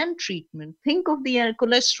prevention and treatment. Think of the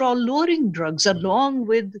cholesterol-lowering drugs, along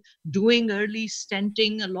with doing early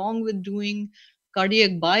stenting, along with doing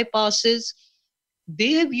cardiac bypasses.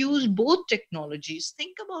 They have used both technologies.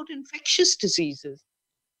 Think about infectious diseases.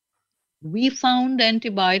 We found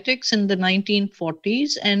antibiotics in the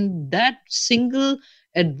 1940s, and that single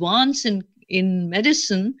advance in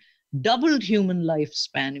medicine doubled human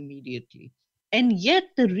lifespan immediately. And yet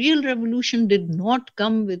the real revolution did not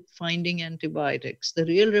come with finding antibiotics. The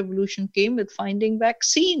real revolution came with finding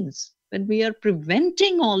vaccines, when we are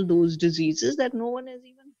preventing all those diseases that no one has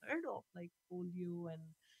even heard of, like polio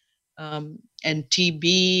and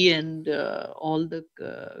TB and all the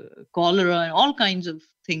cholera and all kinds of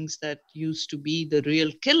things that used to be the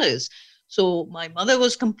real killers. So my mother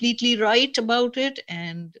was completely right about it,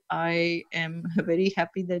 and I am very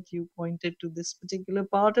happy that you pointed to this particular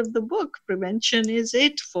part of the book. Prevention is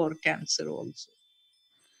it for cancer also.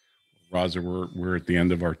 Raza, we're at the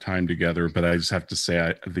end of our time together, but I just have to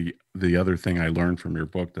say, the other thing I learned from your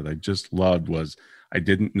book that I just loved was, I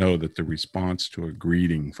didn't know that the response to a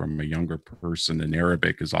greeting from a younger person in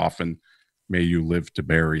Arabic is often, "May you live to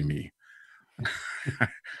bury me." I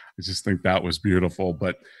just think that was beautiful.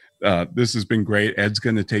 But this has been great. Ed's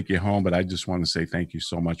going to take you home, but I just want to say thank you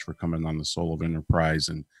so much for coming on the Soul of Enterprise.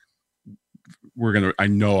 And I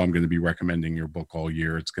know I'm going to be recommending your book all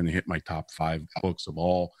year. It's going to hit my top 5 books of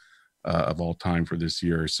all time for this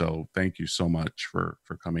year. So thank you so much for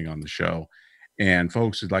coming on the show. And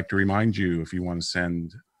folks, I'd like to remind you, if you want to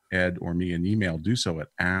send Ed or me an email, do so at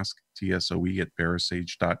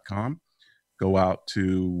tsoe@bearsage.com. Go out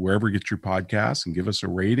to wherever you get your podcasts and give us a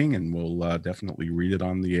rating, and we'll definitely read it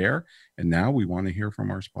on the air. And now we want to hear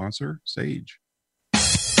from our sponsor, Sage.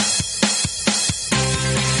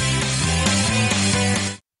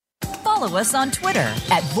 Follow us on Twitter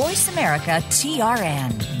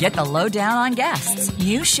 @VoiceAmericaTRN. Get the lowdown on guests,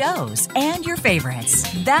 new shows, and your favorites.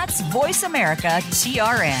 That's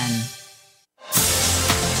VoiceAmericaTRN.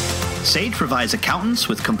 Sage provides accountants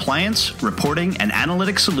with compliance, reporting, and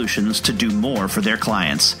analytic solutions to do more for their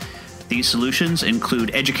clients. These solutions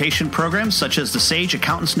include education programs such as the Sage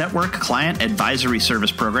Accountants Network Client Advisory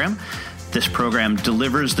Service Program. This program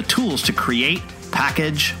delivers the tools to create,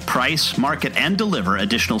 package, price, market, and deliver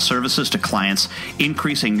additional services to clients,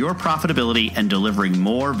 increasing your profitability and delivering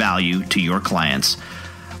more value to your clients.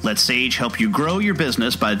 Let Sage help you grow your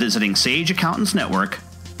business by visiting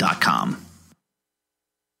sageaccountantsnetwork.com.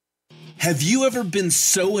 Have you ever been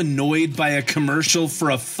so annoyed by a commercial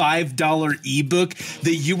for a $5 ebook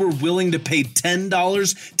that you were willing to pay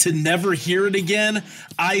 $10 to never hear it again?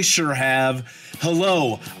 I sure have.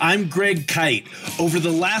 Hello, I'm Greg Kite. Over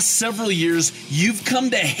the last several years, you've come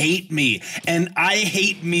to hate me, and I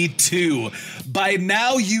hate me too. By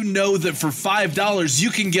now, you know that for $5, you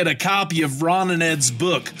can get a copy of Ron and Ed's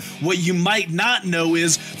book. What you might not know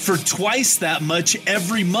is for twice that much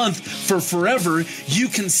every month for forever, you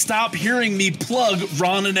can stop hearing me plug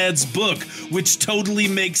Ron and Ed's book, which totally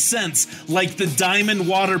makes sense, like the Diamond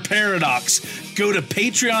Water Paradox. Go to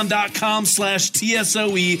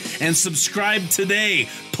patreon.com/TSOE and subscribe today.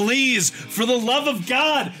 Please, for the love of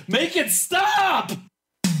God, make it stop!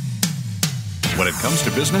 When it comes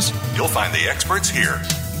to business, you'll find the experts here.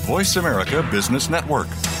 Voice America Business Network.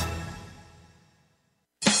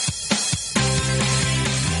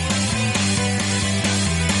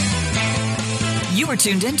 You are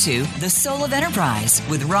tuned into The Soul of Enterprise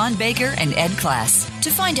with Ron Baker and Ed Kless. To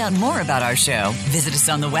find out more about our show, visit us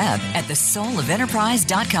on the web at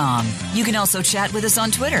thesoulofenterprise.com. You can also chat with us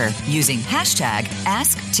on Twitter using hashtag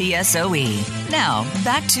AskTSOE. Now,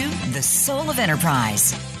 back to The Soul of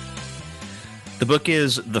Enterprise. The book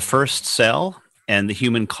is The First Cell and the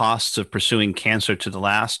Human Costs of Pursuing Cancer to the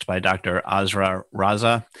Last by Dr. Azra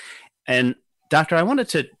Raza. And Doctor, I wanted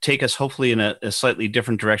to take us hopefully in a slightly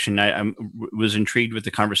different direction. I was intrigued with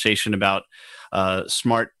the conversation about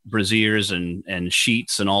smart braziers and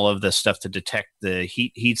sheets and all of this stuff to detect the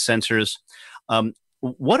heat sensors.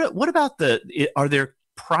 What about are there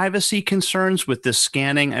privacy concerns with this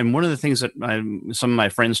scanning? And one of the things that some of my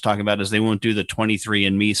friends talk about is they won't do the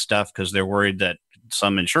 23andMe stuff because they're worried that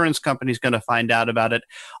some insurance company is going to find out about it.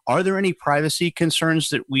 Are there any privacy concerns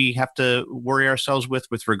that we have to worry ourselves with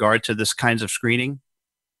regard to this kinds of screening?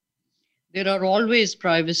 There are always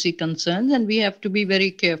privacy concerns, and we have to be very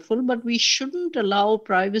careful, but we shouldn't allow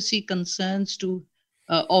privacy concerns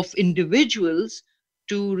of individuals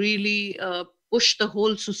to really push the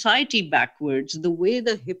whole society backwards. The way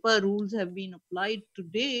the HIPAA rules have been applied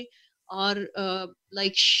today are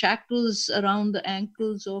like shackles around the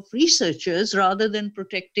ankles of researchers rather than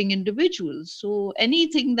protecting individuals. So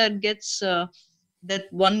anything that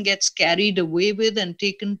one gets carried away with and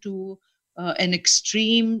taken to an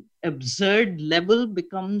extreme, absurd level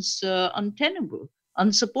becomes untenable,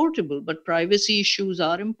 unsupportable. But privacy issues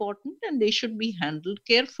are important and they should be handled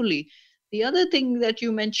carefully. The other thing that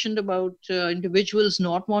you mentioned about individuals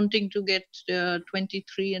not wanting to get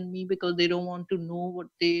 23andMe because they don't want to know what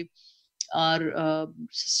they are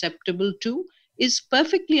susceptible to is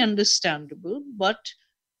perfectly understandable. But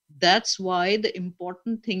that's why the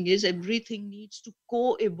important thing is everything needs to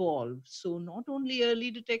co-evolve. So not only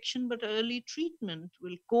early detection, but early treatment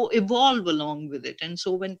will co-evolve along with it. And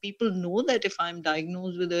so when people know that if I'm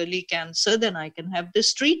diagnosed with early cancer, then I can have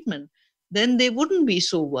this treatment, then they wouldn't be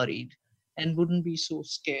so worried and wouldn't be so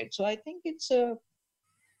scared. So I think it's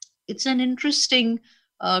an interesting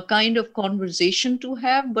kind of conversation to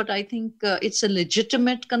have, but I think it's a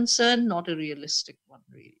legitimate concern, not a realistic one,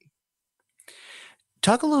 really.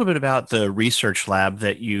 Talk a little bit about the research lab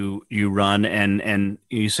that you run, and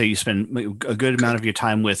you say you spend a good amount of your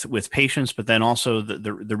time with patients, but then also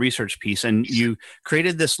the research piece. And you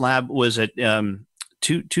created this lab, was it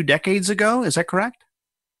 2 decades ago? Is that correct?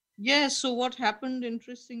 Yes. So what happened,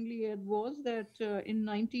 interestingly, Ed, was that in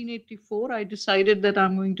 1984, I decided that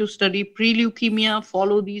I'm going to study pre-leukemia,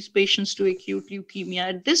 follow these patients to acute leukemia.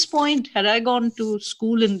 At this point, had I gone to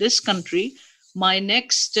school in this country, my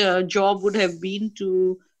next job would have been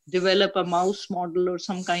to develop a mouse model or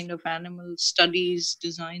some kind of animal studies,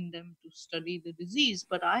 design them to study the disease.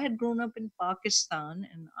 But I had grown up in Pakistan,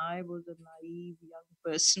 and I was a naive young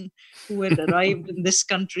person who had arrived in this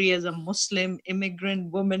country as a Muslim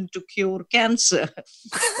immigrant woman to cure cancer.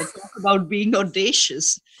 Talk about being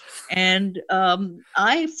audacious. And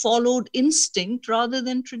I followed instinct rather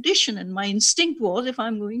than tradition. And my instinct was, if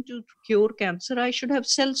I'm going to cure cancer, I should have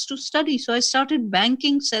cells to study. So I started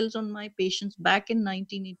banking cells on my patients back in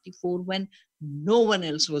 1984 when no one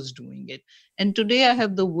else was doing it. And today I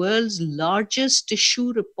have the world's largest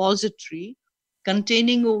tissue repository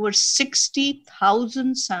containing over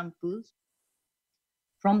 60,000 samples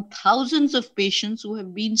from thousands of patients who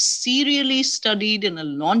have been serially studied in a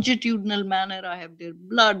longitudinal manner. I have their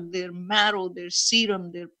blood, their marrow, their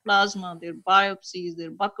serum, their plasma, their biopsies,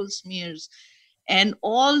 their buccal smears, and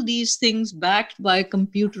all these things backed by a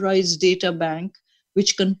computerized data bank,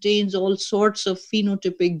 which contains all sorts of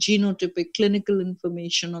phenotypic, genotypic, clinical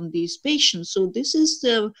information on these patients. So this is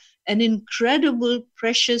an incredible,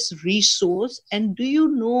 precious resource. And do you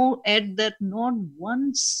know, Ed, that not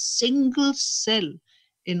one single cell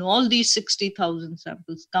in all these 60,000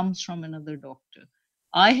 samples comes from another doctor?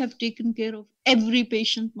 I have taken care of every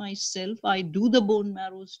patient myself. I do the bone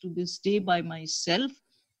marrows to this day by myself.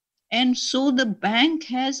 And so the bank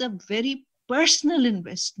has a very personal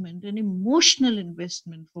investment, an emotional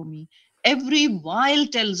investment for me. Every vial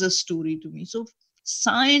tells a story to me. So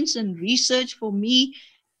science and research for me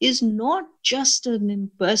is not just an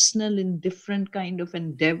impersonal, indifferent kind of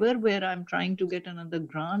endeavor where I'm trying to get another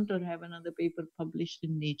grant or have another paper published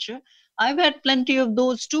in Nature. I've had plenty of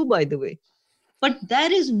those too, by the way. But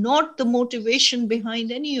that is not the motivation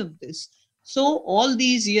behind any of this. So all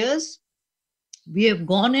these years, we have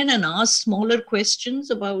gone in and asked smaller questions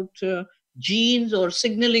about genes or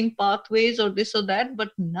signaling pathways or this or that. But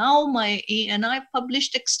now and I've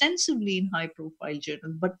published extensively in high-profile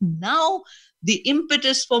journals, but now the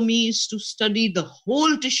impetus for me is to study the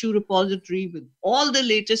whole tissue repository with all the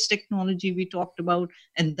latest technology we talked about,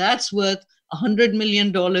 and that's worth $100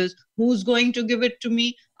 million. Who's going to give it to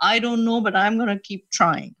me? I don't know, but I'm going to keep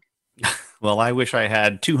trying. Well, I wish I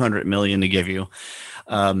had 200 million to give you.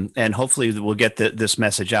 And hopefully we'll get this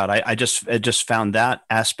message out. I just found that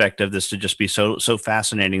aspect of this to just be so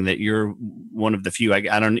fascinating that you're one of the few. I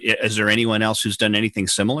don't. Is there anyone else who's done anything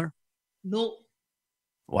similar? No.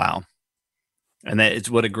 Wow. And that it's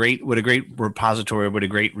what a great repository, what a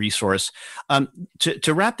great resource.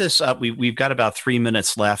 To wrap this up, we've got about 3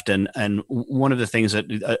 minutes left, and one of the things that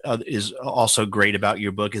is also great about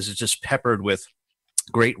your book is it's just peppered with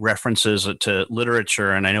great references to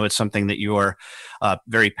literature, and I know it's something that you are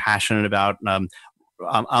very passionate about.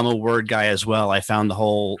 I'm a word guy as well. I found the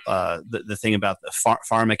whole the thing about the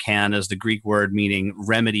pharmacan as the Greek word meaning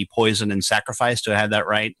remedy, poison, and sacrifice. Do I have that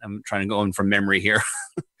right? I'm trying to go in from memory here.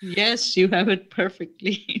 Yes, you have it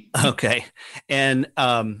perfectly. Okay, and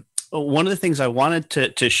one of the things I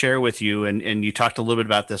wanted to share with you, and you talked a little bit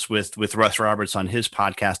about this with Russ Roberts on his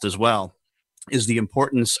podcast as well, is the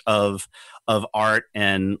importance of art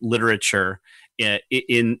and literature in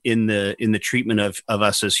the treatment of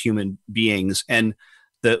us as human beings. And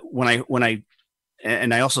when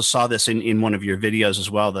I also saw this in one of your videos as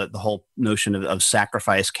well, that the whole notion of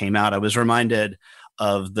sacrifice came out. I was reminded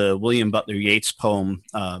of the William Butler Yeats poem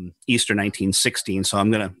Easter 1916. So I'm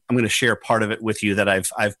gonna share part of it with you that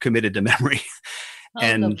I've committed to memory.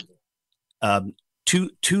 And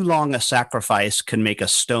too long a sacrifice can make a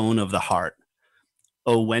stone of the heart.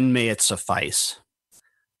 Oh, when may it suffice?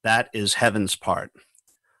 That is heaven's part.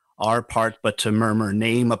 Our part but to murmur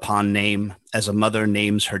name upon name, as a mother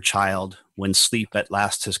names her child, when sleep at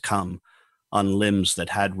last has come on limbs that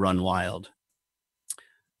had run wild.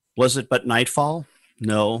 Was it but nightfall?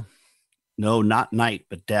 No, not night,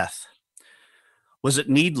 but death. Was it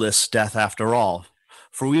needless death after all?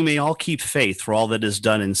 For we may all keep faith for all that is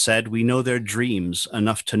done and said. We know their dreams,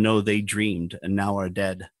 enough to know they dreamed and now are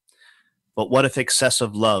dead. But what if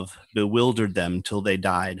excessive love bewildered them till they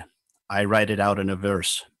died? I write it out in a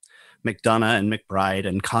verse. McDonough and McBride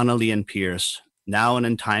and Connolly and Pierce, now and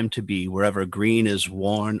in time to be, wherever green is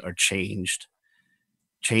worn or changed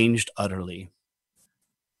utterly,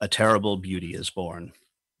 a terrible beauty is born.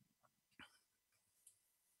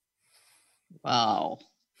 Wow,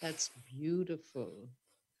 that's beautiful.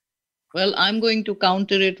 Well, I'm going to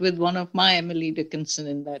counter it with one of my Emily Dickinson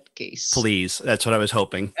in that case. Please, that's what I was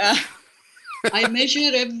hoping. I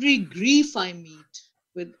measure every grief I meet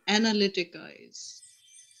with analytic eyes.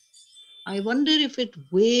 I wonder if it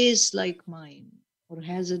weighs like mine or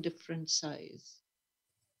has a different size.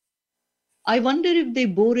 I wonder if they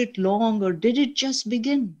bore it long or did it just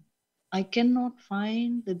begin? I cannot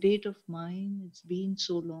find the date of mine. It's been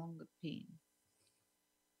so long a pain.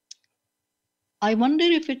 I wonder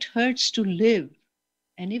if it hurts to live,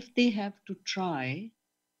 and if they have to try,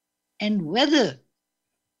 and whether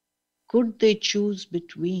could they choose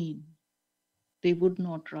between, they would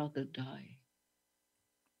not rather die.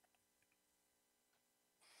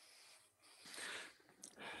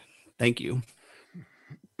 Thank you.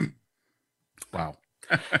 Wow.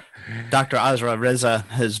 Dr. Azra Raza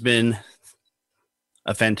has been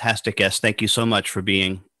a fantastic guest. Thank you so much for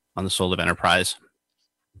being on the Soul of Enterprise.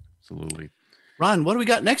 Absolutely. Ron, what do we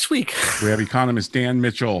got next week? We have economist Dan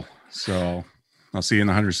Mitchell. So I'll see you in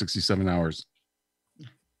 167 hours.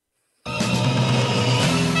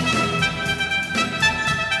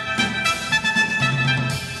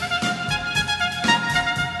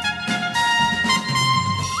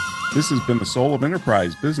 This has been the Soul of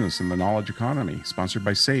Enterprise, Business and the Knowledge Economy, sponsored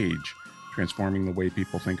by Sage, transforming the way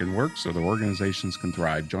people think and work so their organizations can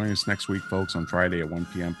thrive. Join us next week, folks, on Friday at 1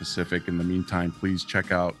 p.m. Pacific. In the meantime, please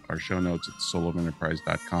check out our show notes at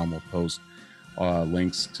souloфenterprise.com. We'll post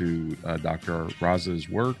links to Dr. Raza's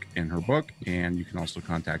work and her book, and you can also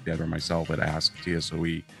contact Ed or myself at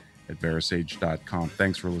asktsoe@verasage.com.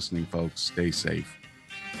 Thanks for listening, folks. Stay safe.